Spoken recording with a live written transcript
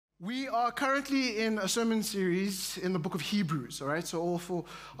We are currently in a sermon series in the book of Hebrews, all right? So all for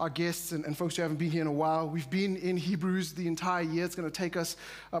our guests and folks who haven't been here in a while, we've been in Hebrews the entire year. It's going to take us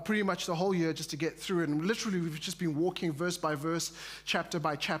pretty much the whole year just to get through it. And literally, we've just been walking verse by verse, chapter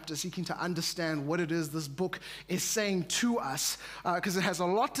by chapter, seeking to understand what it is this book is saying to us, because it has a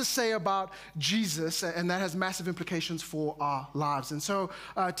lot to say about Jesus, and that has massive implications for our lives. And so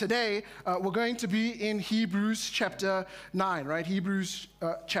today, we're going to be in Hebrews chapter 9, right? Hebrews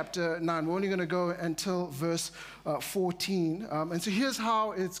chapter 9. We're only going to go until verse 14. And so here's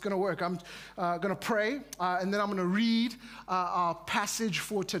how it's going to work. I'm going to pray, and then I'm going to read our passage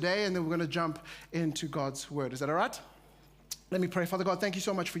for today, and then we're going to jump into God's word. Is that all right? Let me pray. Father God, thank you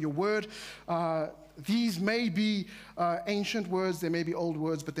so much for your word. These may be ancient words, they may be old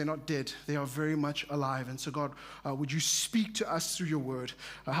words, but they're not dead. They are very much alive. And so God, would you speak to us through your word?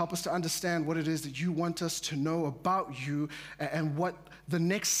 Help us to understand what it is that you want us to know about you and what the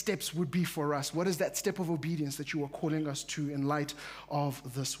next steps would be for us. What is that step of obedience that you are calling us to in light of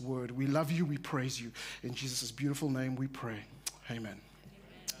this word? We love you, we praise you. In Jesus' beautiful name we pray. Amen.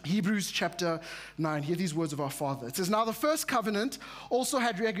 Hebrews chapter 9, hear these words of our Father. It says, "Now the first covenant also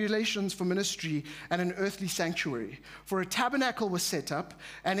had regulations for ministry and an earthly sanctuary. For a tabernacle was set up,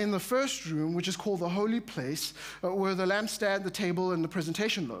 and in the first room, which is called the holy place, were the lampstand, the table, and the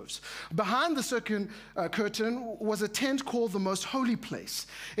presentation loaves. Behind the second curtain was a tent called the most holy place.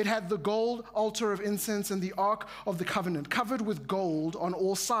 It had the gold altar of incense and the ark of the covenant, covered with gold on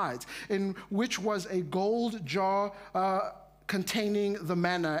all sides, in which was a gold jar containing the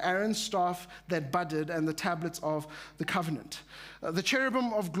manna, Aaron's staff that budded, and the tablets of the covenant. The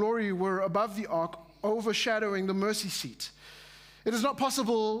cherubim of glory were above the ark, overshadowing the mercy seat." It is not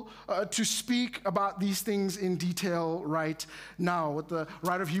possible to speak about these things in detail right now. What the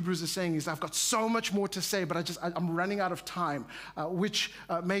writer of Hebrews is saying is, I've got so much more to say, but I'm running out of time, which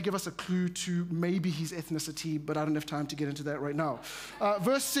may give us a clue to maybe his ethnicity, but I don't have time to get into that right now.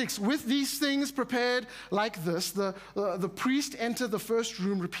 Verse 6, "With these things prepared like this, the priest entered the first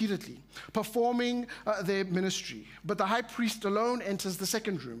room repeatedly, performing their ministry. But the high priest alone enters the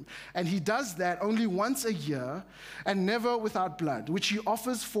second room, and he does that only once a year and never without blood, which he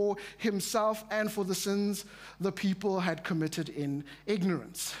offers for himself and for the sins the people had committed in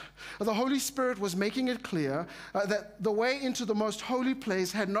ignorance." The Holy Spirit was making it clear that the way into the most holy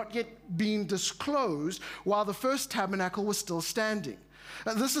place had not yet been disclosed while the first tabernacle was still standing.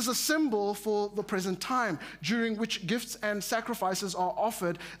 This is a symbol for the present time, during which gifts and sacrifices are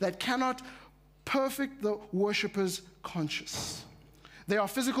offered that cannot perfect the worshipper's conscience. They are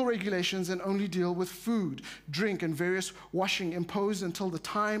physical regulations and only deal with food, drink, and various washing imposed until the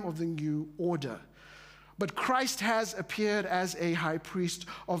time of the new order. But Christ has appeared as a high priest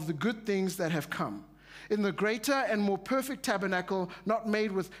of the good things that have come. In the greater and more perfect tabernacle, not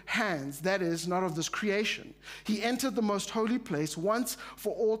made with hands, that is, not of this creation, he entered the most holy place once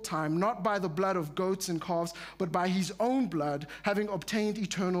for all time, not by the blood of goats and calves, but by his own blood, having obtained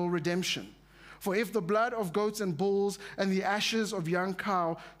eternal redemption. For if the blood of goats and bulls and the ashes of young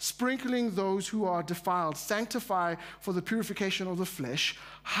cow, sprinkling those who are defiled, sanctify for the purification of the flesh,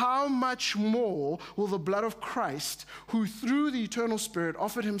 how much more will the blood of Christ, who through the eternal Spirit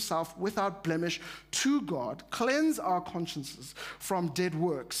offered himself without blemish to God, cleanse our consciences from dead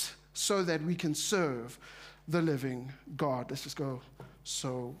works, so that we can serve the living God? Let's just go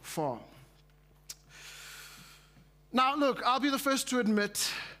so far. Now, look, I'll be the first to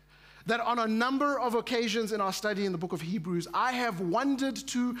admit that on a number of occasions in our study in the book of Hebrews, I have wondered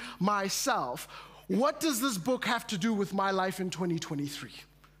to myself, what does this book have to do with my life in 2023?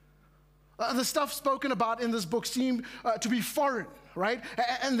 The stuff spoken about in this book seemed to be foreign, right?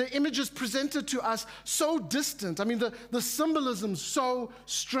 And the images presented to us so distant. I mean, the symbolism so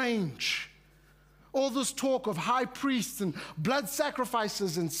strange. All this talk of high priests and blood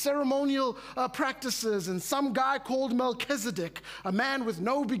sacrifices and ceremonial practices and some guy called Melchizedek, a man with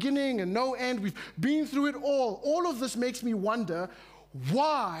no beginning and no end. We've been through it all. All of this makes me wonder,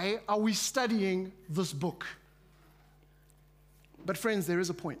 why are we studying this book? But friends, there is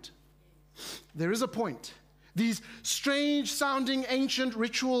a point. There is a point. These strange sounding ancient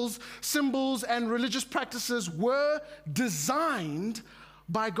rituals, symbols, and religious practices were designed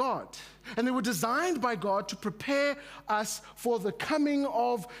by God. And they were designed by God to prepare us for the coming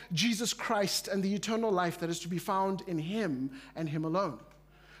of Jesus Christ and the eternal life that is to be found in him and him alone.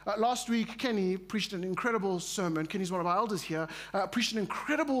 Last week, Kenny preached an incredible sermon. Kenny's one of our elders here. Preached an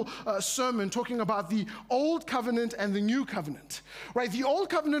incredible sermon talking about the old covenant and the new covenant. Right? The old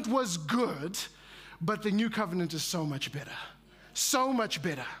covenant was good, but the new covenant is so much better. So much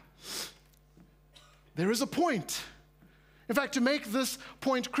better. There is a point. In fact, to make this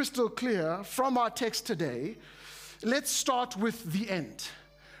point crystal clear from our text today, let's start with the end.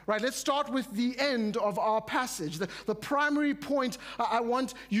 Right, let's start with the end of our passage. The primary point I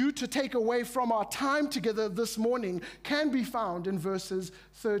want you to take away from our time together this morning can be found in verses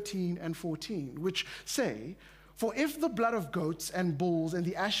 13 and 14, which say, "For if the blood of goats and bulls and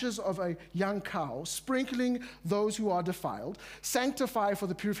the ashes of a young cow, sprinkling those who are defiled, sanctify for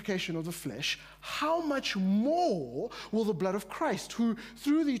the purification of the flesh, how much more will the blood of Christ, who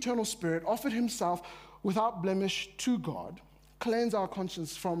through the eternal Spirit offered himself without blemish to God, cleanse our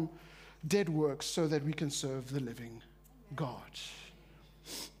conscience from dead works so that we can serve the living God?"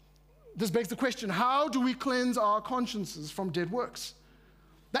 This begs the question, how do we cleanse our consciences from dead works?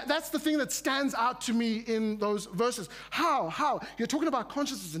 That's the thing that stands out to me in those verses. How? You're talking about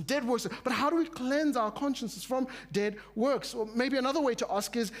consciences and dead works, but how do we cleanse our consciences from dead works? Or maybe another way to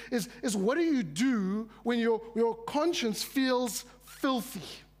ask is what do you do when your conscience feels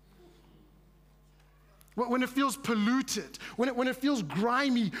filthy? When it feels polluted, when it feels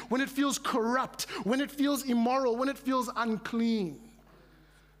grimy, when it feels corrupt, when it feels immoral, when it feels unclean.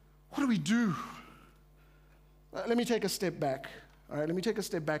 What do we do? Let me take a step back. All right, let me take a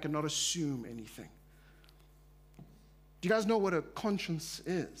step back and not assume anything. Do you guys know what a conscience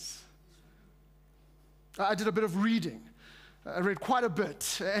is? I did a bit of reading. I read quite a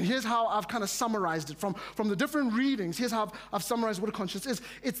bit, and here's how I've kind of summarized it. From the different readings, here's how I've summarized what a conscience is.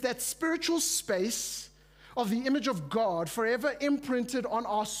 It's that spiritual space of the image of God forever imprinted on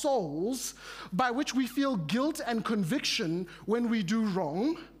our souls, by which we feel guilt and conviction when we do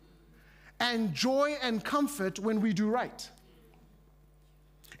wrong, and joy and comfort when we do right.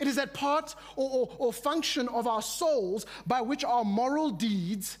 It is that part or function of our souls by which our moral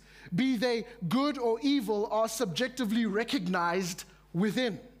deeds, be they good or evil, are subjectively recognized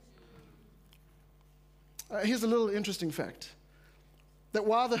within. Here's a little interesting fact, that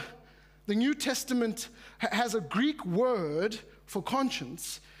while the New Testament has a Greek word for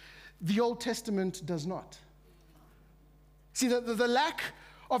conscience, the Old Testament does not. See, the lack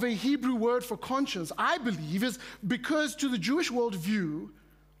of a Hebrew word for conscience, I believe, is because to the Jewish worldview,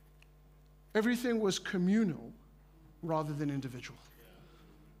 everything was communal rather than individual.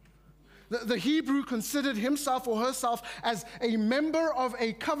 The Hebrew considered himself or herself as a member of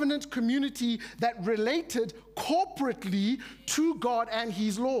a covenant community that related corporately to God and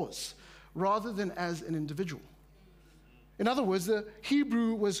his laws, rather than as an individual. In other words, the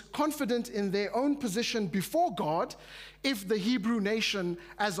Hebrew was confident in their own position before God if the Hebrew nation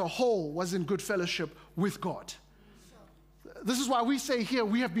as a whole was in good fellowship with God. This is why we say here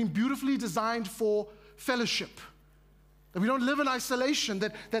we have been beautifully designed for fellowship. That we don't live in isolation,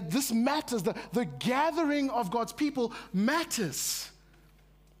 that this matters, the gathering of God's people matters.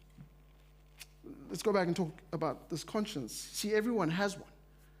 Let's go back and talk about this conscience. See, everyone has one.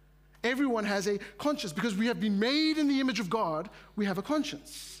 Everyone has a conscience. Because we have been made in the image of God, we have a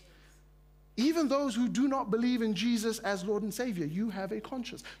conscience. Even those who do not believe in Jesus as Lord and Savior, you have a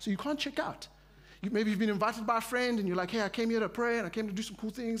conscience. So you can't check out. Maybe you've been invited by a friend and you're like, hey, I came here to pray and I came to do some cool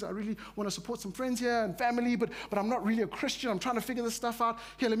things. I really want to support some friends here and family, but I'm not really a Christian. I'm trying to figure this stuff out.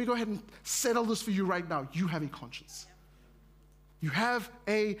 Here, let me go ahead and settle this for you right now. You have a conscience. You have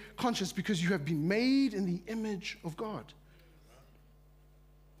a conscience because you have been made in the image of God.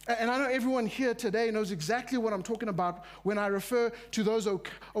 And I know everyone here today knows exactly what I'm talking about when I refer to those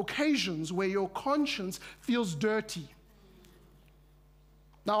occasions where your conscience feels dirty.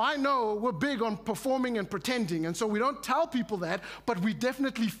 Now, I know we're big on performing and pretending, and so we don't tell people that, but we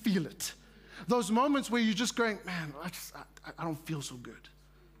definitely feel it. Those moments where you're just going, man, I don't feel so good.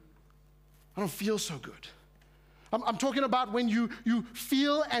 I don't feel so good. I'm talking about when you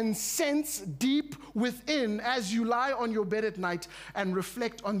feel and sense deep within as you lie on your bed at night and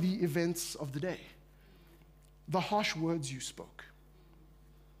reflect on the events of the day. The harsh words you spoke.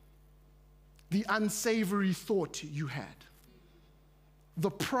 The unsavory thought you had. The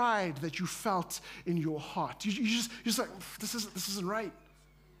pride that you felt in your heart. You're just like, this isn't right.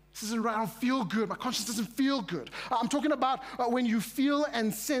 This isn't right. I don't feel good. My conscience doesn't feel good. I'm talking about when you feel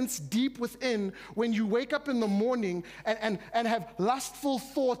and sense deep within, when you wake up in the morning and have lustful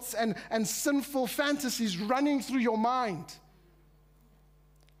thoughts and sinful fantasies running through your mind.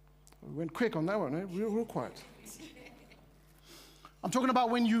 We went quick on that one, eh? Real quiet. I'm talking about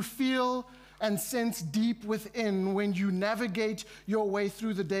when you feel and sense deep within, when you navigate your way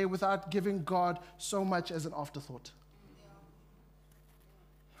through the day without giving God so much as an afterthought.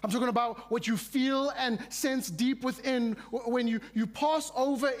 I'm talking about what you feel and sense deep within when you pass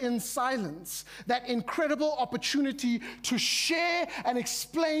over in silence that incredible opportunity to share and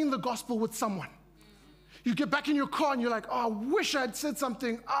explain the gospel with someone. You get back in your car and you're like, oh, I wish I'd said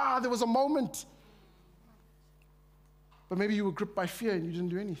something. There was a moment. But maybe you were gripped by fear and you didn't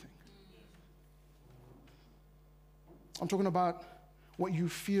do anything. I'm talking about what you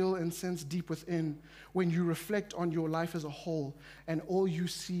feel and sense deep within when you reflect on your life as a whole and all you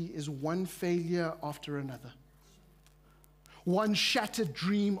see is one failure after another. One shattered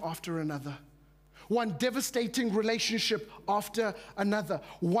dream after another. One devastating relationship after another.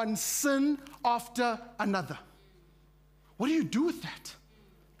 One sin after another. What do you do with that?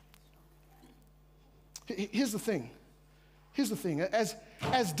 Here's the thing.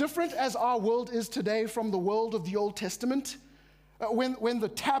 As different as our world is today from the world of the Old Testament, when the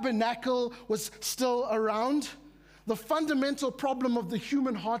tabernacle was still around, the fundamental problem of the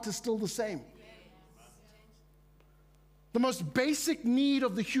human heart is still the same. The most basic need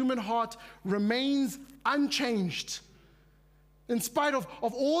of the human heart remains unchanged. In spite of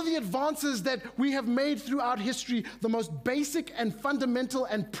all the advances that we have made throughout history, the most basic and fundamental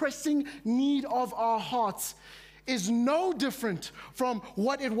and pressing need of our hearts is no different from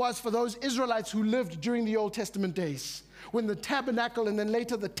what it was for those Israelites who lived during the Old Testament days, when the tabernacle and then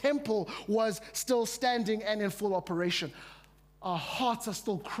later the temple was still standing and in full operation. Our hearts are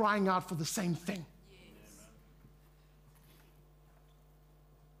still crying out for the same thing.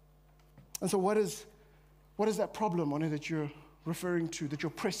 And so what is that problem on it that you're referring to, that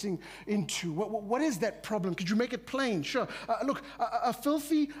you're pressing into? What is that problem? Could you make it plain? Sure. Look, a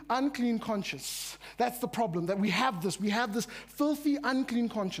filthy, unclean conscience. That's the problem, that we have this filthy, unclean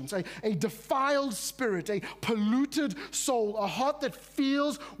conscience, a defiled spirit, a polluted soul, a heart that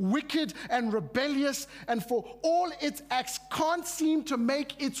feels wicked and rebellious, and for all its acts can't seem to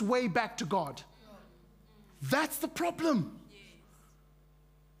make its way back to God. That's the problem.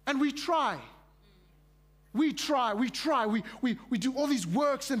 And we try. We do all these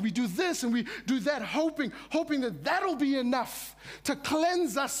works and we do this and we do that, hoping that that'll be enough to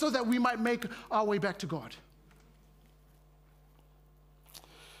cleanse us so that we might make our way back to God.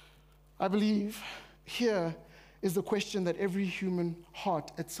 I believe here is the question that every human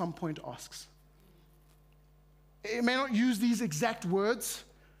heart at some point asks. It may not use these exact words.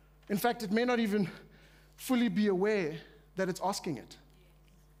 In fact, it may not even fully be aware that it's asking it.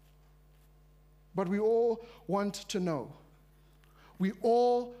 But we all want to know. We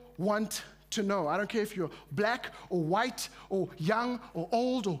all want to know. I don't care if you're black or white or young or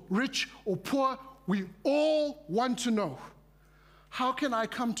old or rich or poor. We all want to know. How can I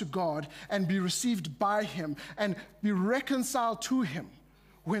come to God and be received by Him and be reconciled to Him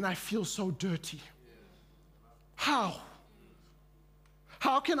when I feel so dirty? How?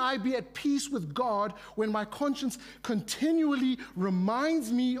 How can I be at peace with God when my conscience continually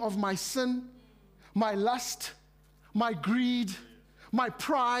reminds me of my sin, my lust, my greed, my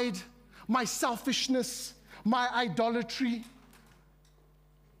pride, my selfishness, my idolatry?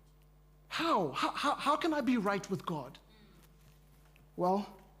 How can I be right with God? Well,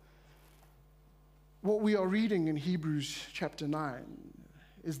 what we are reading in Hebrews chapter 9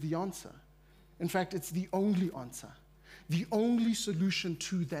 is the answer. In fact, it's the only answer, the only solution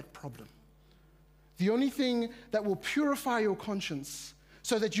to that problem. The only thing that will purify your conscience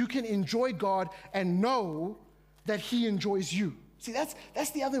so that you can enjoy God and know that He enjoys you. See,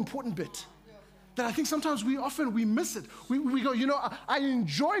 that's the other important bit that I think sometimes we miss it. We go, I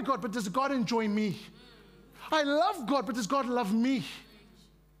enjoy God, but does God enjoy me? I love God, but does God love me?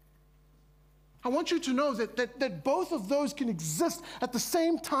 I want you to know that both of those can exist at the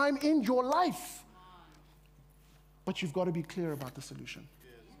same time in your life. But you've got to be clear about the solution.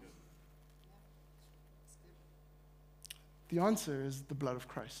 The answer is the blood of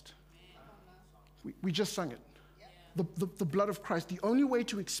Christ. We just sung it. The blood of Christ. The only way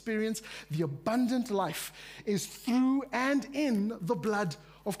to experience the abundant life is through and in the blood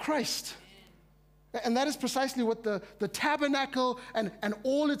of Christ. And that is precisely what the tabernacle and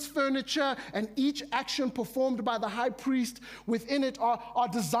all its furniture and each action performed by the high priest within it are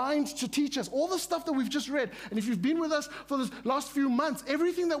designed to teach us. All the stuff that we've just read, and if you've been with us for the last few months,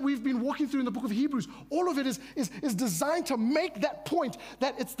 everything that we've been walking through in the book of Hebrews, all of it is designed to make that point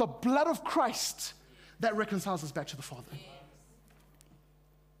that it's the blood of Christ that reconciles us back to the Father.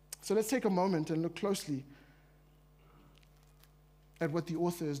 So let's take a moment and look closely at what the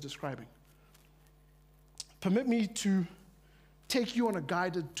author is describing. Permit me to take you on a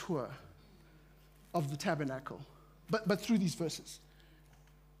guided tour of the tabernacle, but through these verses.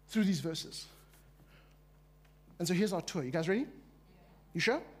 Through these verses. And so here's our tour. You guys ready? You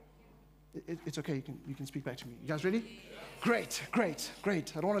sure? It's okay. You can speak back to me. You guys ready? Great. I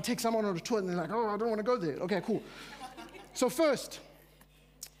don't want to take someone on a tour and they're like, oh, I don't want to go there. Okay, cool. So first,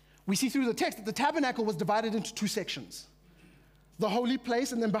 We see through the text that the tabernacle was divided into two sections. The holy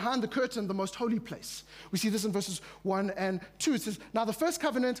place, and then behind the curtain, the most holy place. We see this in verses 1 and 2. It says, now the first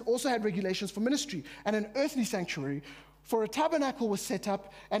covenant also had regulations for ministry and an earthly sanctuary, for a tabernacle was set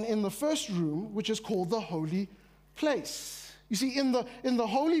up, and in the first room, which is called the holy place. You see, in the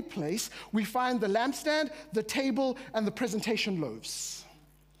holy place, we find the lampstand, the table, and the presentation loaves.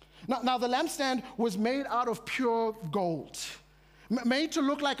 Now the lampstand was made out of pure gold, made to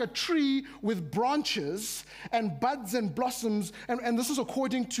look like a tree with branches and buds and blossoms, and this is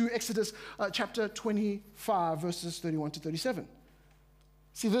according to Exodus chapter 25, verses 31 to 37.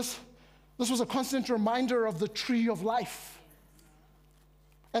 See, this was a constant reminder of the tree of life,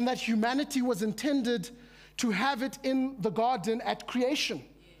 and that humanity was intended to have it in the garden at creation.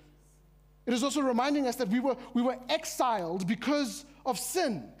 It is also reminding us that we were exiled because of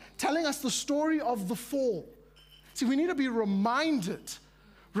sin, telling us the story of the fall. See, we need to be reminded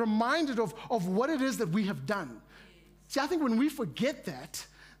of what it is that we have done. See, I think when we forget that,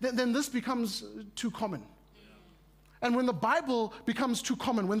 then this becomes too common. And when the Bible becomes too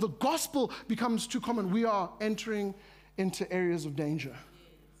common, when the gospel becomes too common, we are entering into areas of danger.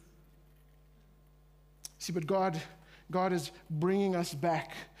 See, but God is bringing us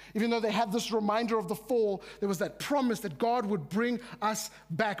back. Even though they had this reminder of the fall, there was that promise that God would bring us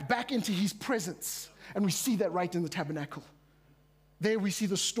back into his presence. And we see that right in the tabernacle. There we see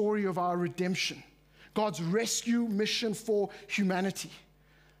the story of our redemption, God's rescue mission for humanity.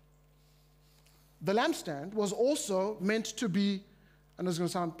 The lampstand was also meant to be, and this is going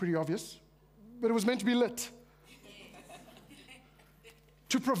to sound pretty obvious, but it was meant to be lit,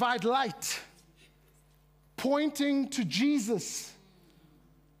 to provide light, pointing to Jesus,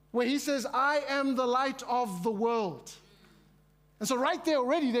 where he says, I am the light of the world. And so right there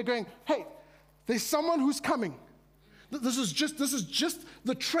already, they're going, hey, there's someone who's coming. This is just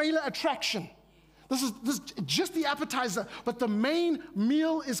the trailer attraction. This is just the appetizer, but the main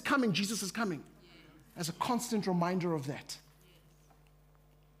meal is coming. Jesus is coming. As a constant reminder of that.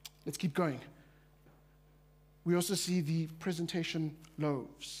 Let's keep going. We also see the presentation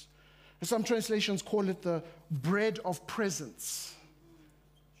loaves. Some translations call it the bread of presence,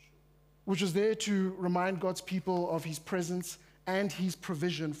 which is there to remind God's people of his presence and his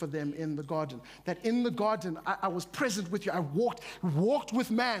provision for them in the garden. That in the garden, I was present with you. I walked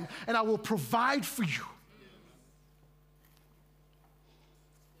with man, and I will provide for you.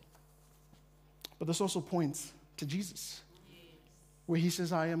 But this also points to Jesus, where he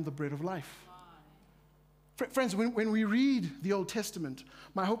says, I am the bread of life. Friends, when we read the Old Testament,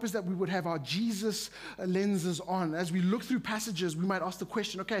 my hope is that we would have our Jesus lenses on. As we look through passages, we might ask the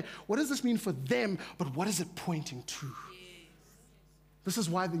question, okay, what does this mean for them, but what is it pointing to? This is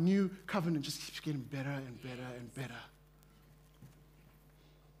why the new covenant just keeps getting better and better and better.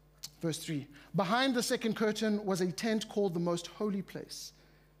 Verse 3, behind the second curtain was a tent called the most holy place.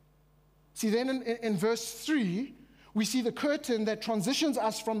 See, then in verse 3, we see the curtain that transitions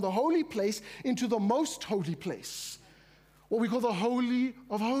us from the holy place into the most holy place, what we call the Holy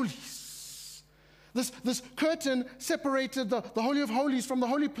of Holies. This curtain separated the Holy of Holies from the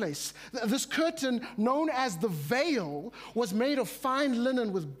holy place. This curtain, known as the veil, was made of fine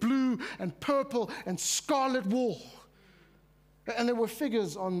linen with blue and purple and scarlet wool. And there were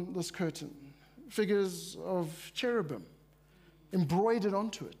figures on this curtain, figures of cherubim embroidered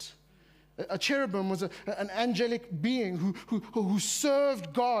onto it. A cherubim was an angelic being who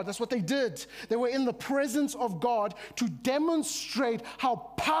served God. That's what they did. They were in the presence of God to demonstrate how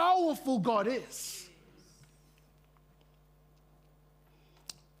powerful God is.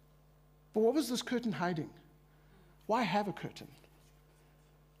 But what was this curtain hiding? Why have a curtain?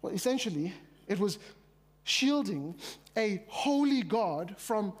 Well, essentially, it was shielding a holy God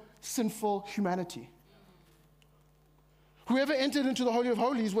from sinful humanity. Whoever entered into the Holy of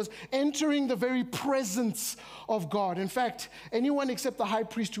Holies was entering the very presence of God. In fact, anyone except the high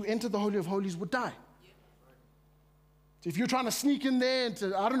priest who entered the Holy of Holies would die. So if you're trying to sneak in there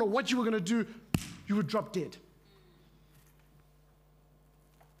and I don't know what you were going to do, you would drop dead.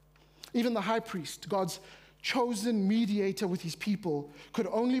 Even the high priest, God's chosen mediator with his people, could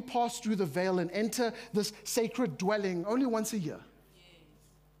only pass through the veil and enter this sacred dwelling only once a year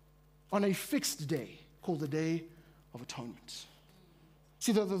on a fixed day called the Day of Atonement.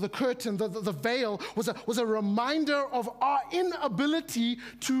 See, the curtain, the veil was a reminder of our inability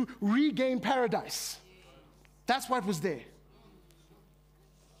to regain paradise. That's why it was there.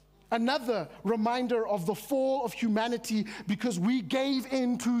 Another reminder of the fall of humanity because we gave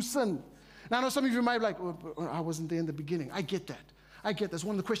in to sin. Now, I know some of you might be like, well, I wasn't there in the beginning. I get that. That's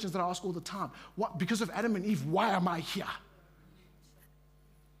one of the questions that I ask all the time. Because of Adam and Eve, why am I here?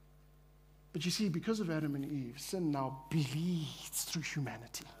 But you see, because of Adam and Eve, sin now bleeds through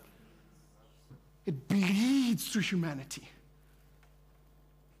humanity. It bleeds through humanity.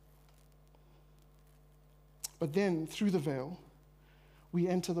 But then, through the veil, we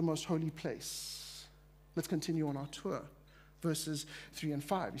enter the most holy place. Let's continue on our tour. Verses 3 and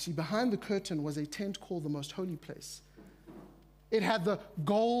 5. You see, behind the curtain was a tent called the most holy place. It had the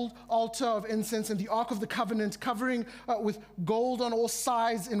gold altar of incense and the Ark of the Covenant covering with gold on all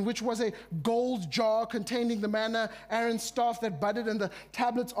sides, in which was a gold jar containing the manna, Aaron's staff that budded, and the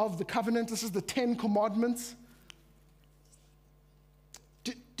tablets of the covenant. This is the 10 Commandments.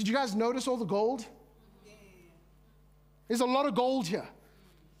 Did you guys notice all the gold? There's a lot of gold here.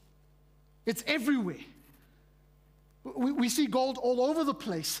 It's everywhere. We see gold all over the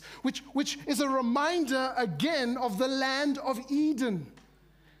place, which is a reminder again of the land of Eden.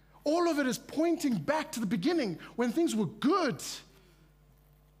 All of it is pointing back to the beginning when things were good.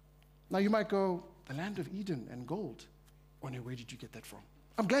 Now you might go, the land of Eden and gold. Oh no, where did you get that from?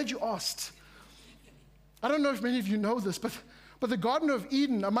 I'm glad you asked. I don't know if many of you know this, but the Garden of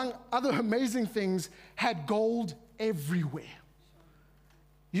Eden, among other amazing things, had gold everywhere.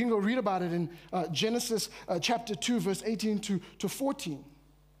 You can go read about it in Genesis chapter 2, verse 18 to 14.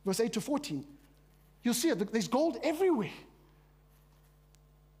 Verse 8 to 14. You'll see it. There's gold everywhere.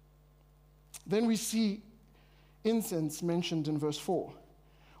 Then we see incense mentioned in verse 4,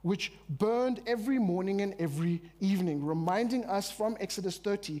 which burned every morning and every evening, reminding us from Exodus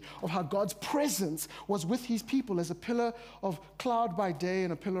 30 of how God's presence was with his people as a pillar of cloud by day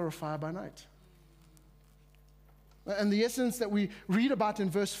and a pillar of fire by night. And the essence that we read about in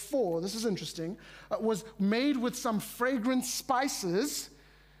verse 4, this is interesting, was made with some fragrant spices,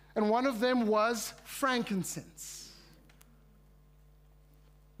 and one of them was frankincense.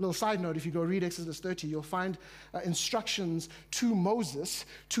 Little side note, if you go read Exodus 30, you'll find instructions to Moses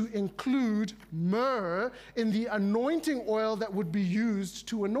to include myrrh in the anointing oil that would be used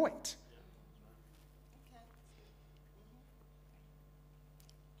to anoint.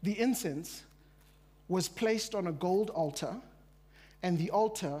 The incense was placed on a gold altar, and the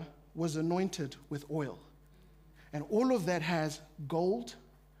altar was anointed with oil. And all of that has gold,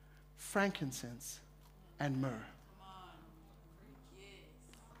 frankincense, and myrrh.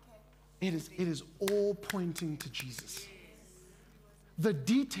 It is all pointing to Jesus. The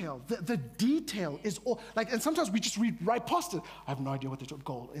detail is all, like, and sometimes we just read right past it. I have no idea what they're talking.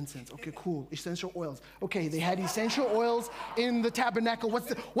 Gold, incense, okay, cool. Essential oils. Okay, they had essential oils in the tabernacle.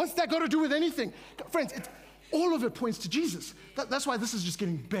 What's that got to do with anything? Friends, all of it points to Jesus. That's why this is just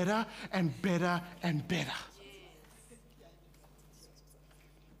getting better and better and better.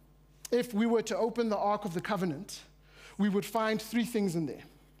 If we were to open the Ark of the Covenant, we would find 3 things in there.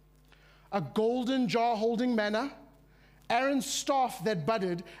 A golden jar holding manna, Aaron's staff that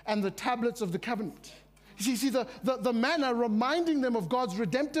budded, and the tablets of the covenant. You see the manna reminding them of God's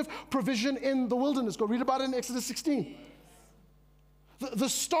redemptive provision in the wilderness. Go read about it in Exodus 16. The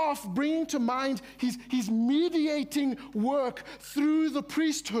staff bringing to mind his mediating work through the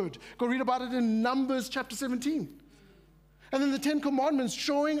priesthood. Go read about it in Numbers chapter 17. And then the 10 Commandments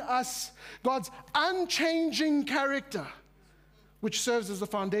showing us God's unchanging character, which serves as the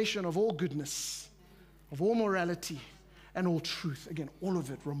foundation of all goodness, of all morality, and all truth. Again, all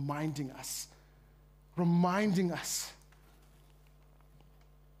of it reminding us.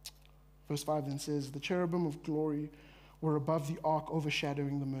 Verse 5 then says, the cherubim of glory were above the ark,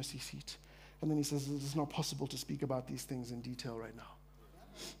 overshadowing the mercy seat. And then he says, it is not possible to speak about these things in detail right now.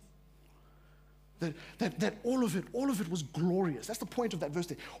 That all of it was glorious. That's the point of that verse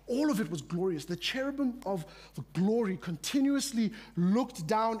there. All of it was glorious. The cherubim of the glory continuously looked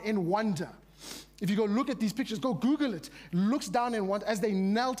down in wonder. If you go look at these pictures, go Google it. Looks down in wonder as they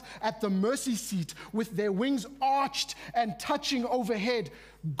knelt at the mercy seat with their wings arched and touching overhead.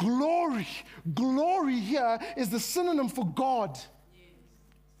 Glory here is the synonym for God. Yes.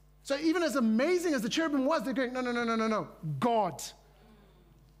 So even as amazing as the cherubim was, they're going, no, God.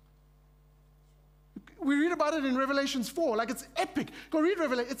 We read about it in Revelations 4, like it's epic. Go read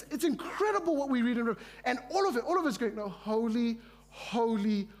Revelation. It's incredible what we read in Revelation. And all of it's going, no, holy,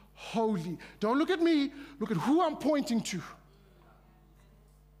 holy, holy. Don't look at me, look at who I'm pointing to.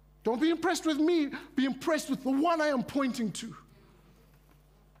 Don't be impressed with me, be impressed with the one I am pointing to.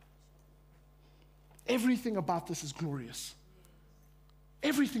 Everything about this is glorious.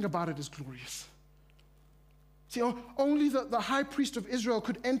 Everything about it is glorious. See, only the high priest of Israel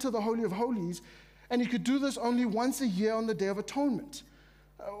could enter the Holy of Holies, and he could do this only once a year on the Day of Atonement.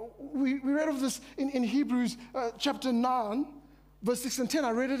 We read of this in Hebrews chapter 9, verse 6 and 10.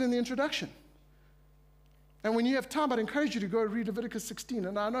 I read it in the introduction. And when you have time, I'd encourage you to go read Leviticus 16.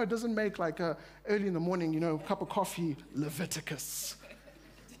 And I know it doesn't make like early in the morning, cup of coffee, Leviticus.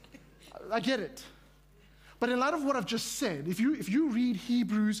 I get it. But in light of what I've just said, if you read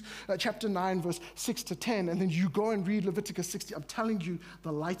Hebrews chapter 9, verse 6 to 10, and then you go and read Leviticus 16, I'm telling you,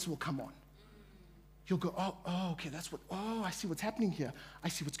 the lights will come on. You'll go, okay, I see what's happening here. I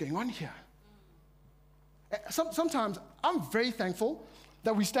see what's going on here. Sometimes I'm very thankful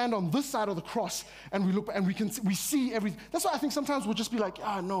that we stand on this side of the cross and we look and we see everything. That's why I think sometimes we'll just be like,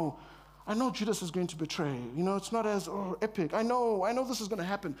 no, I know Judas is going to betray. It's not as epic. I know this is going to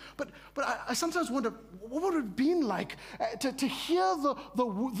happen. But I sometimes wonder, what would it have been like to hear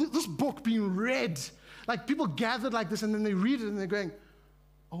this book being read? Like people gathered like this and then they read it and they're going,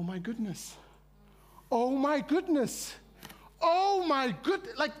 oh my goodness. Oh my goodness. Oh my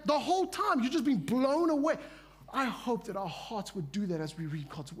goodness. Like the whole time you're just being blown away. I hope that our hearts would do that as we read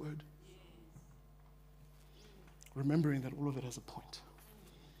God's word. Remembering that all of it has a point.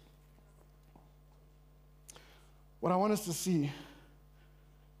 What I want us to see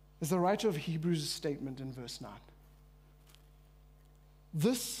is the writer of Hebrews' statement in verse 9.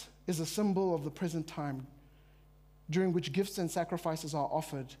 This is a symbol of the present time during which gifts and sacrifices are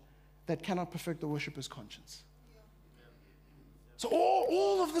offered that cannot perfect the worshiper's conscience. So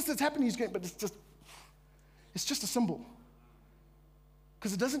all of this that's happening is great, but it's just a symbol.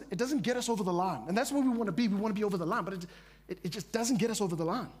 Because it doesn't get us over the line. And that's where we want to be. We want to be over the line, but it just doesn't get us over the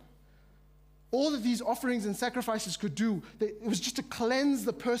line. All that these offerings and sacrifices could do, it was just to cleanse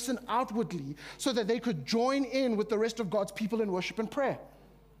the person outwardly so that they could join in with the rest of God's people in worship and prayer.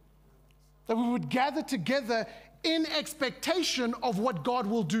 That we would gather together in expectation of what God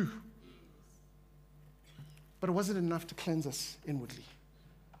will do. But it wasn't enough to cleanse us inwardly.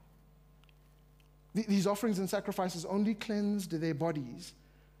 These offerings and sacrifices only cleansed their bodies,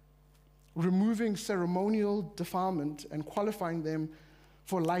 removing ceremonial defilement and qualifying them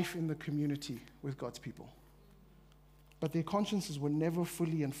for life in the community with God's people. But their consciences were never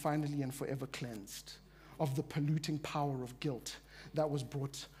fully and finally and forever cleansed of the polluting power of guilt that was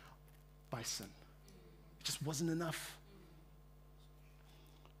brought by sin. It just wasn't enough.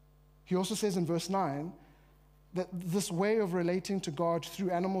 He also says in verse 9 that this way of relating to God through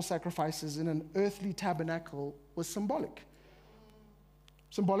animal sacrifices in an earthly tabernacle was symbolic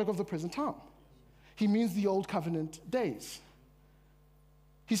of the present time. He means the old covenant days.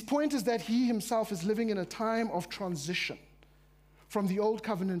 His point is that he himself is living in a time of transition from the old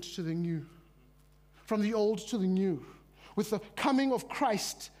covenant to the new, from the old to the new. With the coming of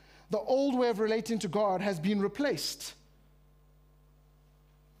Christ, the old way of relating to God has been replaced.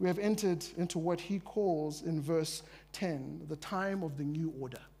 We have entered into what he calls in verse 10, the time of the new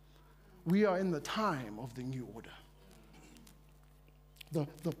order. We are in the time of the new order.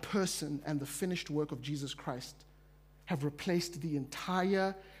 The person and the finished work of Jesus Christ have replaced the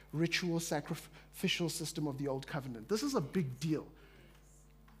entire ritual sacrificial system of the old covenant. This is a big deal.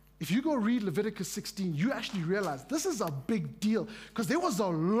 If you go read Leviticus 16, you actually realize this is a big deal because there was a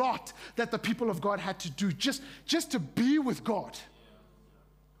lot that the people of God had to do just to be with God.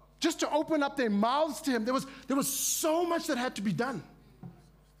 Just to open up their mouths to him. There was so much that had to be done.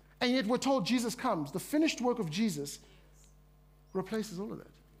 And yet we're told Jesus comes. The finished work of Jesus replaces all of that.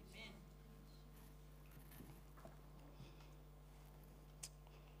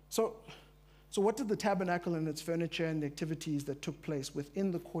 So what did the tabernacle and its furniture and the activities that took place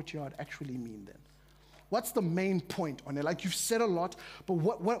within the courtyard actually mean then? What's the main point on it? Like you've said a lot, but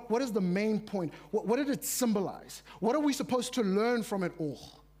what is the main point? What did it symbolize? What are we supposed to learn from it all?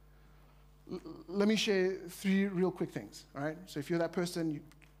 Let me share 3 real quick things, all right? So if you're that person, you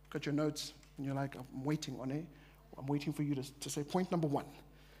got your notes, and you're like, I'm waiting on it. I'm waiting for you to say point number 1.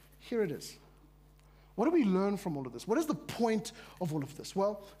 Here it is. What do we learn from all of this? What is the point of all of this?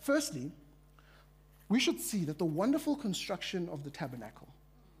 Well, firstly, we should see that the wonderful construction of the tabernacle,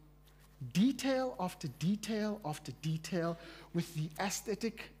 detail after detail after detail, with the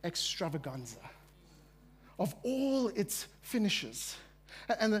aesthetic extravaganza of all its finishes,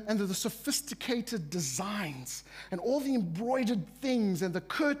 and the sophisticated designs, and all the embroidered things, and the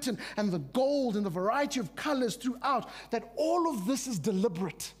curtain, and the gold, and the variety of colors throughout, that all of this is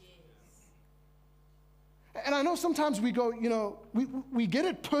deliberate. And I know sometimes we go, we get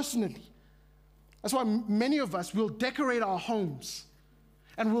it personally. That's why many of us will decorate our homes,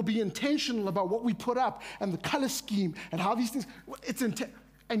 and we'll be intentional about what we put up, and the color scheme, and how these things,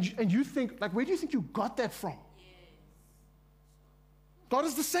 and you think, like, where do you think you got that from? God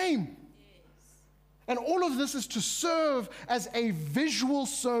is the same. Yes. And all of this is to serve as a visual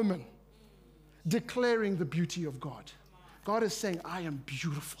sermon declaring the beauty of God. God is saying, I am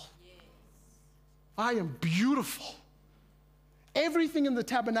beautiful. Yes. I am beautiful. Everything in the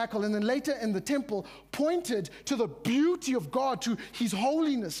tabernacle and then later in the temple pointed to the beauty of God, to his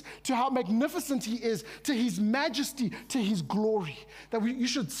holiness, to how magnificent he is, to his majesty, to his glory. That you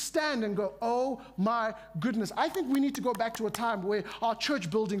should stand and go, oh my goodness. I think we need to go back to a time where our church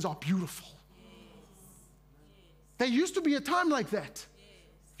buildings are beautiful. There used to be a time like that.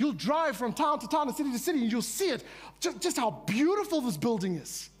 You'll drive from town to town and city to city and you'll see it, just how beautiful this building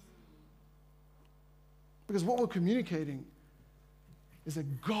is. Because what we're communicating is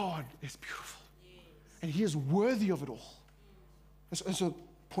that God is beautiful. And he is worthy of it all. And so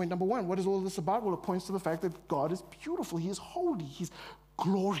point number one, what is all this about? Well, it points to the fact that God is beautiful. He is holy. He's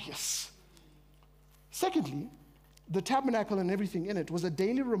glorious. Secondly, the tabernacle and everything in it was a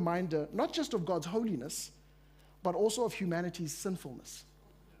daily reminder, not just of God's holiness, but also of humanity's sinfulness.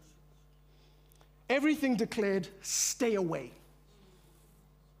 Everything declared, stay away.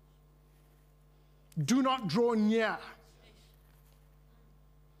 Do not draw near.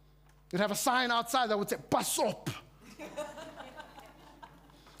 You'd have a sign outside that would say, pass up.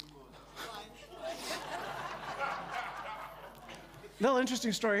 Little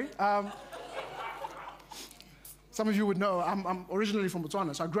interesting story. Some of you would know, I'm originally from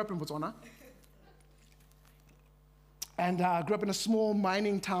Botswana, so I grew up in Botswana. And I grew up in a small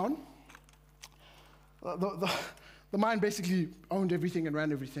mining town. The mine basically owned everything and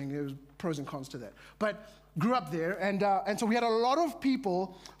ran everything. There was pros and cons to that. But grew up there, and so we had a lot of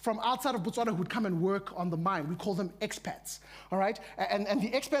people from outside of Botswana who would come and work on the mine. We call them expats, all right? And the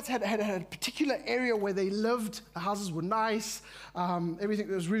expats had a particular area where they lived. The houses were nice. Everything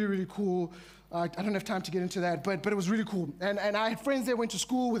was really, really cool. I don't have time to get into that, but it was really cool. And I had friends there, went to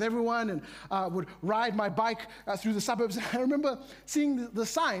school with everyone, and would ride my bike through the suburbs. I remember seeing the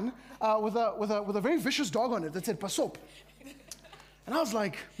sign with a very vicious dog on it that said Pasop. And I was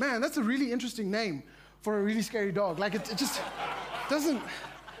like, man, that's a really interesting name for a really scary dog. Like, it just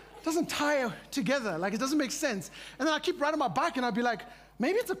doesn't tie together. Like, it doesn't make sense. And then I keep riding my bike, and I'd be like,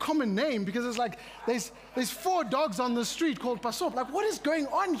 maybe it's a common name, because it's like, there's 4 dogs on the street called Pasop. Like, what is going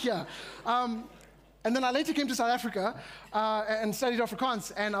on here? And then I later came to South Africa and studied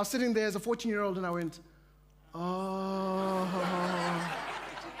Afrikaans, and I was sitting there as a 14-year-old, and I went, oh,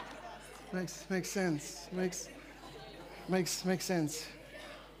 makes sense. Makes sense.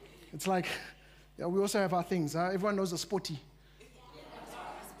 It's like, yeah, we also have our things. Everyone knows a Sporty,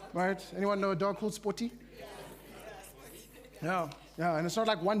 right? Anyone know a dog called Sporty? Yeah, and it's not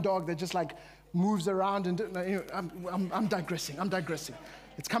like one dog that just like moves around and, you know, I'm digressing.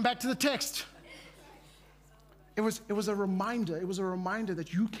 Let's come back to the text. It was a reminder. It was a reminder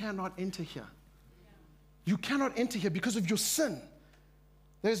that you cannot enter here. You cannot enter here because of your sin.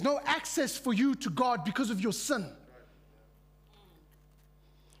 There's no access for you to God because of your sin.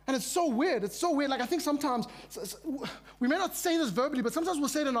 And it's so weird. It's so weird. Like, I think sometimes, we may not say this verbally, but sometimes we'll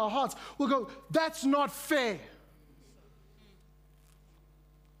say it in our hearts. We'll go, that's not fair.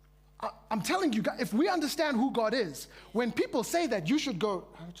 I'm telling you, if we understand who God is, when people say that, you should go,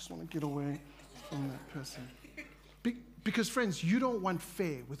 I just want to get away from that person. Because, friends, you don't want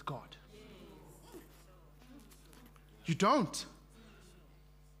fair with God. You don't.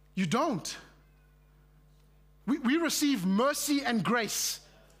 You don't. We receive mercy and grace.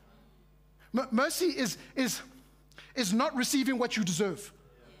 Mercy is not receiving what you deserve.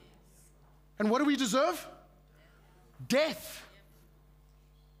 And what do we deserve? Death.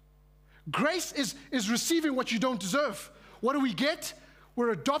 Grace is receiving what you don't deserve. What do we get?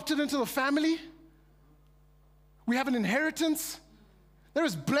 We're adopted into the family. We have an inheritance. There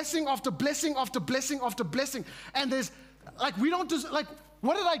is blessing after blessing after blessing after blessing. And there's, like, we don't deserve, like,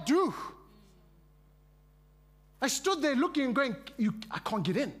 what did I do? I stood there looking and going, I can't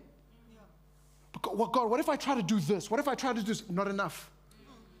get in. But God, what if I try to do this? What if I try to do this? Not enough.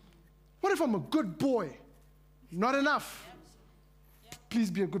 What if I'm a good boy? Not enough.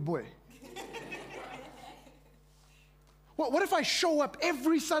 Please be a good boy. What if I show up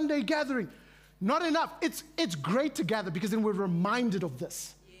every Sunday gathering? Not enough. It's great to gather because then we're reminded of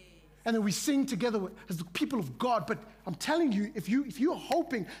this. And then we sing together as the people of God. But I'm telling you, if you're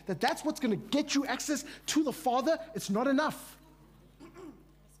hoping that that's what's going to get you access to the Father, it's not enough.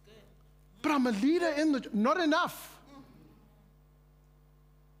 But I'm a leader not enough.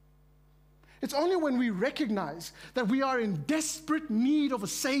 It's only when we recognize that we are in desperate need of a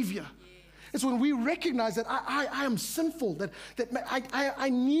Savior. It's when we recognize that I am sinful, that I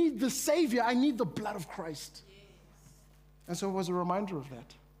need the Savior, I need the blood of Christ. And so it was a reminder of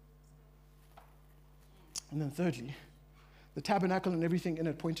that. And then thirdly, the tabernacle and everything in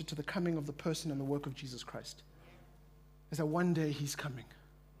it pointed to the coming of the person and the work of Jesus Christ. Is that one day he's coming.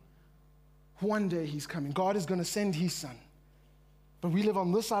 One day he's coming. God is going to send his son. But we live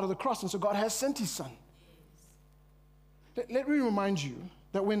on this side of the cross, and so God has sent his son. Let me remind you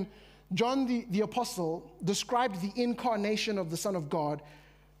that when John the Apostle described the incarnation of the Son of God,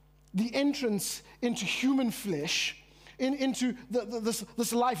 the entrance into human flesh, into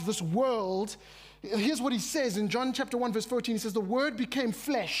this life, this world, here's what he says in John chapter 1, verse 14. He says, the Word became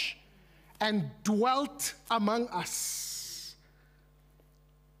flesh and dwelt among us.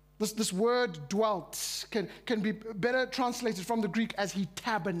 This word dwelt can be better translated from the Greek as he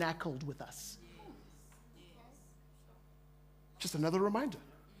tabernacled with us. Just another reminder.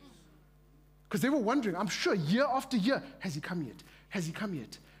 Because they were wondering, I'm sure, year after year, has he come yet? Has he come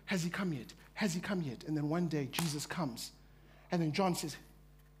yet? Has he come yet? Has he come yet? And then one day Jesus comes. And then John says,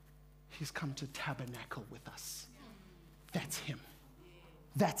 he's come to tabernacle with us. That's him.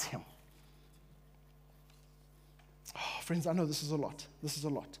 That's him. Oh, friends, I know this is a lot. This is a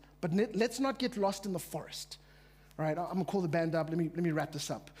lot. But let's not get lost in the forest. All right, I'm going to call the band up. Let me wrap this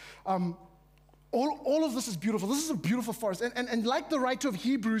up. All of this is beautiful. This is a beautiful forest. And like the writer of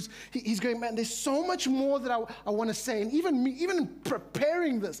Hebrews, he's going, man, there's so much more that I want to say. And even in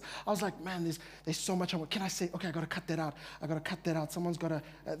preparing this, I was like, man, there's so much. Can I say, okay, I got to cut that out. I got to cut that out. Someone's got to,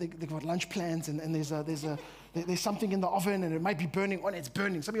 they've got lunch plans, and there's something in the oven, and it might be burning. Oh, it's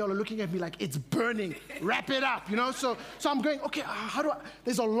burning. Some of y'all are looking at me like, it's burning. Wrap it up, So I'm going, okay,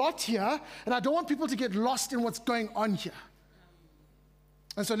 there's a lot here, and I don't want people to get lost in what's going on here.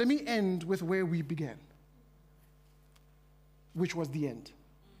 And so let me end with where we began, which was the end.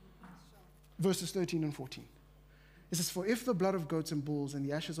 Verses 13 and 14. It says, for if the blood of goats and bulls and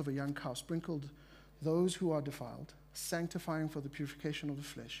the ashes of a young cow sprinkled those who are defiled, sanctifying for the purification of the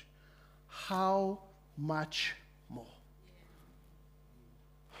flesh, how much more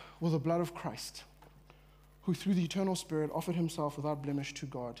will the blood of Christ, who through the eternal Spirit offered himself without blemish to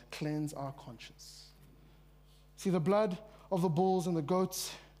God, cleanse our conscience? See, the blood of the bulls and the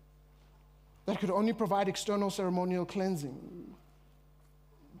goats that could only provide external ceremonial cleansing.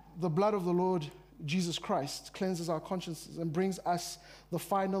 The blood of the Lord Jesus Christ cleanses our consciences and brings us the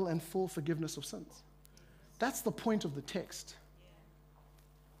final and full forgiveness of sins. That's the point of the text.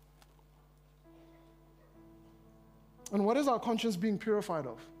 And what is our conscience being purified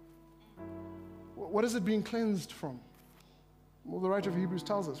of? What is it being cleansed from? Well, the writer of Hebrews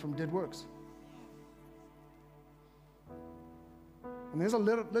tells us, from dead works. And there's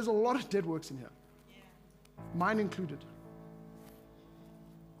a lot of dead works in here. Mine included.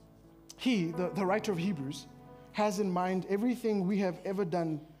 He, the writer of Hebrews, has in mind everything we have ever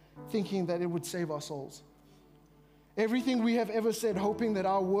done thinking that it would save our souls. Everything we have ever said hoping that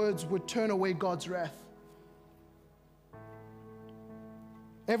our words would turn away God's wrath.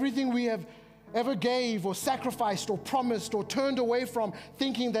 Everything we have ever gave or sacrificed or promised or turned away from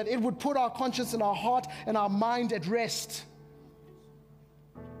thinking that it would put our conscience and our heart and our mind at rest.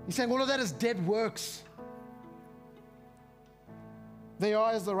 He's saying all of that is dead works. They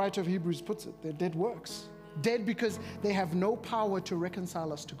are, as the writer of Hebrews puts it, they're dead works. Dead because they have no power to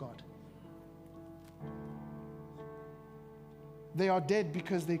reconcile us to God. They are dead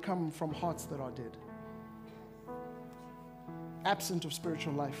because they come from hearts that are dead. Absent of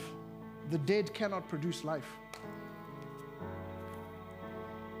spiritual life. The dead cannot produce life.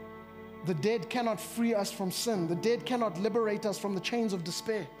 The dead cannot free us from sin. The dead cannot liberate us from the chains of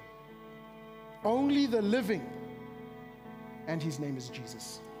despair. Only the living, and his name is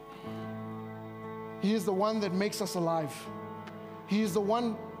Jesus. He is the one that makes us alive. He is the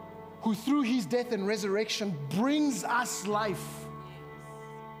one who through his death and resurrection brings us life.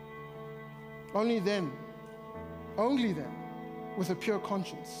 Only then, with a pure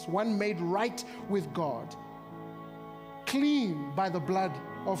conscience, one made right with God, clean by the blood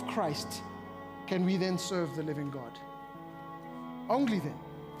of Christ, can we then serve the living God. Only then.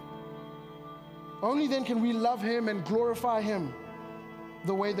 Only then can we love him and glorify him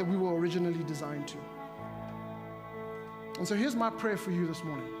the way that we were originally designed to. And so here's my prayer for you this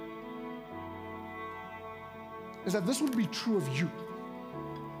morning, is that this would be true of you.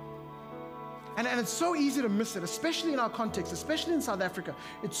 And it's so easy to miss it, especially in our context, especially in South Africa.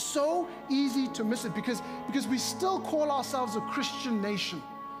 It's so easy to miss it because we still call ourselves a Christian nation.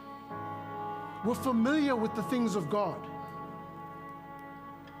 We're familiar with the things of God.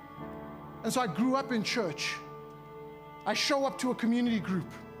 And so I grew up in church. I show up to a community group.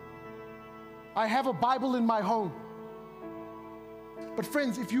 I have a Bible in my home. But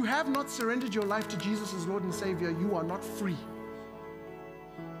friends, if you have not surrendered your life to Jesus as Lord and Savior, you are not free.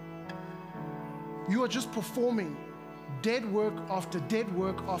 You are just performing dead work after dead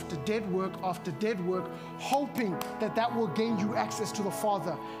work after dead work after dead work, hoping that that will gain you access to the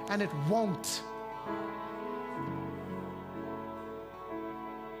Father, and it won't.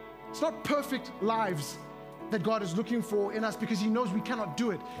 It's not perfect lives that God is looking for in us because He knows we cannot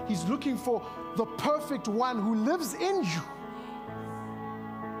do it. He's looking for the perfect one who lives in you.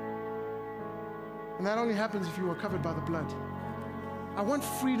 And that only happens if you are covered by the blood. I want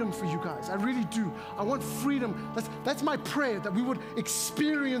freedom for you guys. I really do. I want freedom. That's my prayer, that we would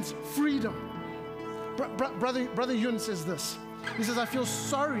experience freedom. Brother Yun says this. He says, I feel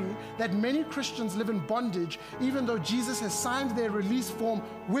sorry that many Christians live in bondage even though Jesus has signed their release form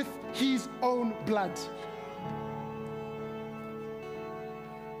with His own blood.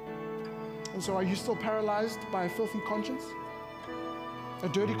 And so are you still paralyzed by a filthy conscience? A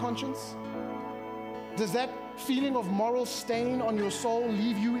dirty conscience? Does that feeling of moral stain on your soul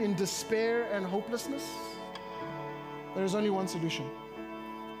leave you in despair and hopelessness? There is only one solution.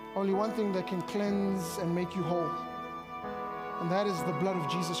 Only one thing that can cleanse and make you whole. And that is the blood of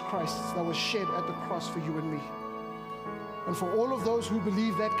Jesus Christ that was shed at the cross for you and me. And for all of those who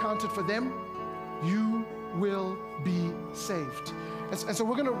believe that counted for them, you will be saved. And so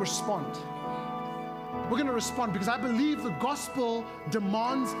we're going to respond. We're going to respond because I believe the gospel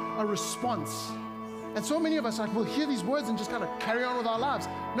demands a response. And so many of us will hear these words and just kind of carry on with our lives.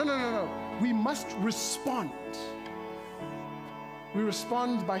 No. We must respond. We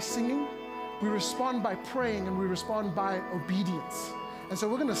respond by singing, we respond by praying, and we respond by obedience. And so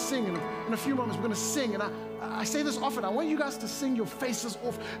we're going to sing, and in a few moments we're going to sing. And I say this often, I want you guys to sing your faces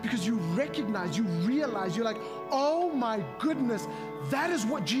off because you recognize, you realize, you're like, oh my goodness, that is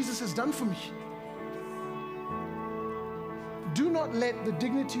what Jesus has done for me. Do not let the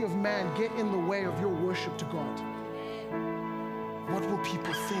dignity of man get in the way of your worship to God. What will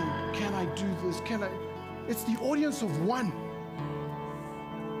people think? Can I do this? It's the audience of one.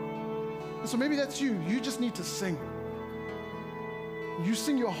 And so maybe that's you. You just need to sing. You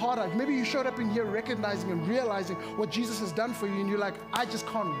sing your heart out. Maybe you showed up in here recognizing and realizing what Jesus has done for you, and you're like, I just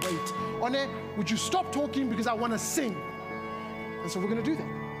can't wait. One, would you stop talking because I want to sing? And so we're going to do that.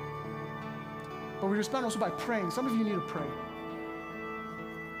 But we respond also by praying. Some of you need to pray.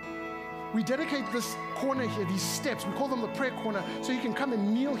 We dedicate this corner here, these steps, we call them the prayer corner, so you can come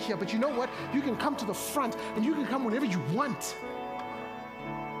and kneel here. But you know what? You can come to the front, and you can come whenever you want.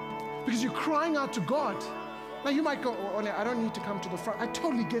 Because you're crying out to God. Now you might go, oh, I don't need to come to the front. I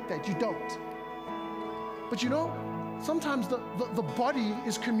totally get that, you don't. But you know, sometimes the body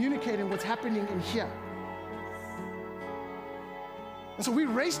is communicating what's happening in here. And so we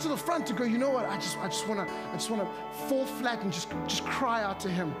race to the front to go, you know what, I just want to fall flat and just cry out to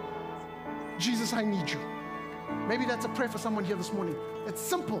Him. Jesus, I need you. Maybe that's a prayer for someone here this morning. It's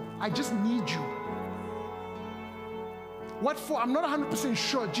simple. I just need you. What for? I'm not 100%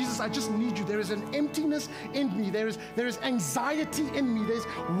 sure. Jesus, I just need you. There is an emptiness in me. There is anxiety in me. There's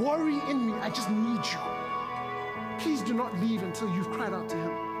worry in me. I just need you. Please do not leave until you've cried out to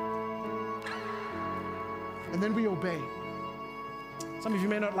Him. And then we obey. Some of you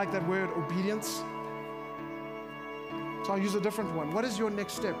may not like that word, obedience. So I'll use a different one. What is your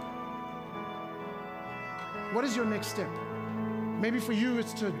next step? What is your next step? Maybe for you,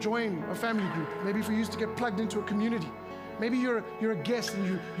 it's to join a family group. Maybe for you, it's to get plugged into a community. Maybe you're a guest and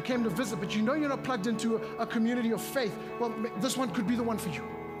you came to visit, but you know you're not plugged into a community of faith. Well, this one could be the one for you.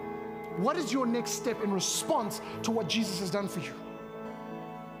 What is your next step in response to what Jesus has done for you?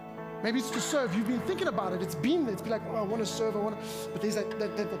 Maybe it's to serve. You've been thinking about it. It's been there. It's been like, oh, I want to serve. But there's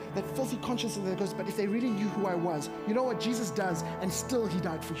that filthy conscience that goes, but if they really knew who I was, you know what Jesus does, and still He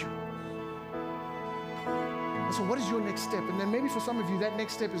died for you. And so what is your next step? And then maybe for some of you, that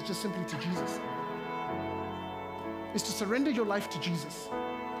next step is just simply to Jesus. Is to surrender your life to Jesus.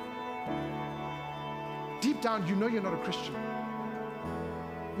 Deep down, you know you're not a Christian.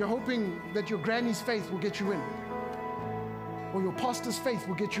 You're hoping that your granny's faith will get you in. Or your pastor's faith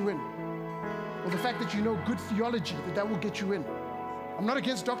will get you in. Or the fact that you know good theology, that will get you in. I'm not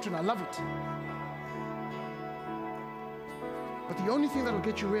against doctrine, I love it. But the only thing that will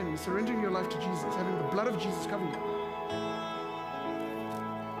get you in is surrendering your life to Jesus, having the blood of Jesus cover you.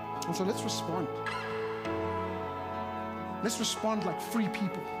 And so let's respond. Let's respond like free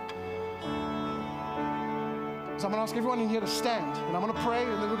people. So I'm going to ask everyone in here to stand, and I'm going to pray,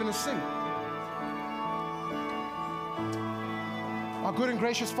 and then we're going to sing. Our good and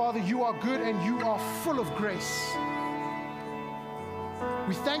gracious Father, you are good and you are full of grace.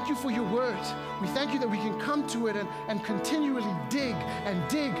 We thank you for your word. We thank you that we can come to it and continually dig and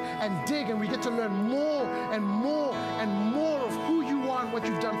dig and dig, and we get to learn more and more and more of who you are and what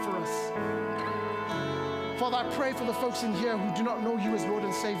you've done for us. Father, I pray for the folks in here who do not know you as Lord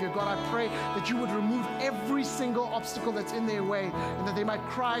and Savior. God, I pray that you would remove every single obstacle that's in their way and that they might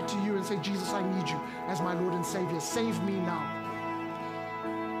cry to you and say, Jesus, I need you as my Lord and Savior. Save me now.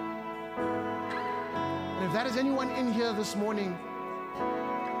 And if that is anyone in here this morning,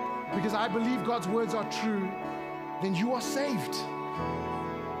 because I believe God's words are true, then you are saved.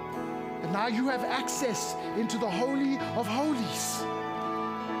 And now you have access into the Holy of Holies.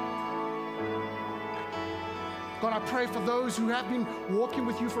 God, I pray for those who have been walking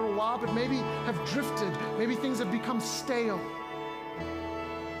with you for a while, but maybe have drifted. Maybe things have become stale.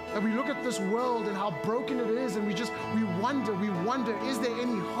 That we look at this world and how broken it is, and we wonder, is there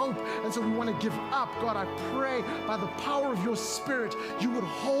any hope? And so we want to give up. God, I pray by the power of your Spirit, you would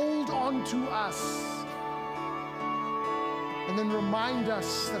hold on to us. And then remind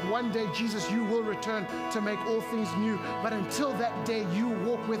us that one day, Jesus, you will return to make all things new. But until that day, you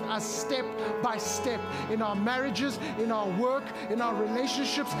walk with us step by step in our marriages, in our work, in our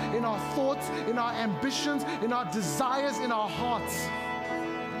relationships, in our thoughts, in our ambitions, in our desires, in our hearts.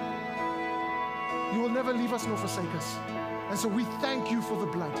 You will never leave us nor forsake us. And so we thank you for the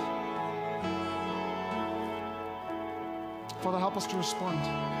blood. Father, help us to respond.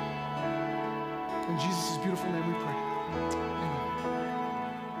 In Jesus' beautiful name we pray.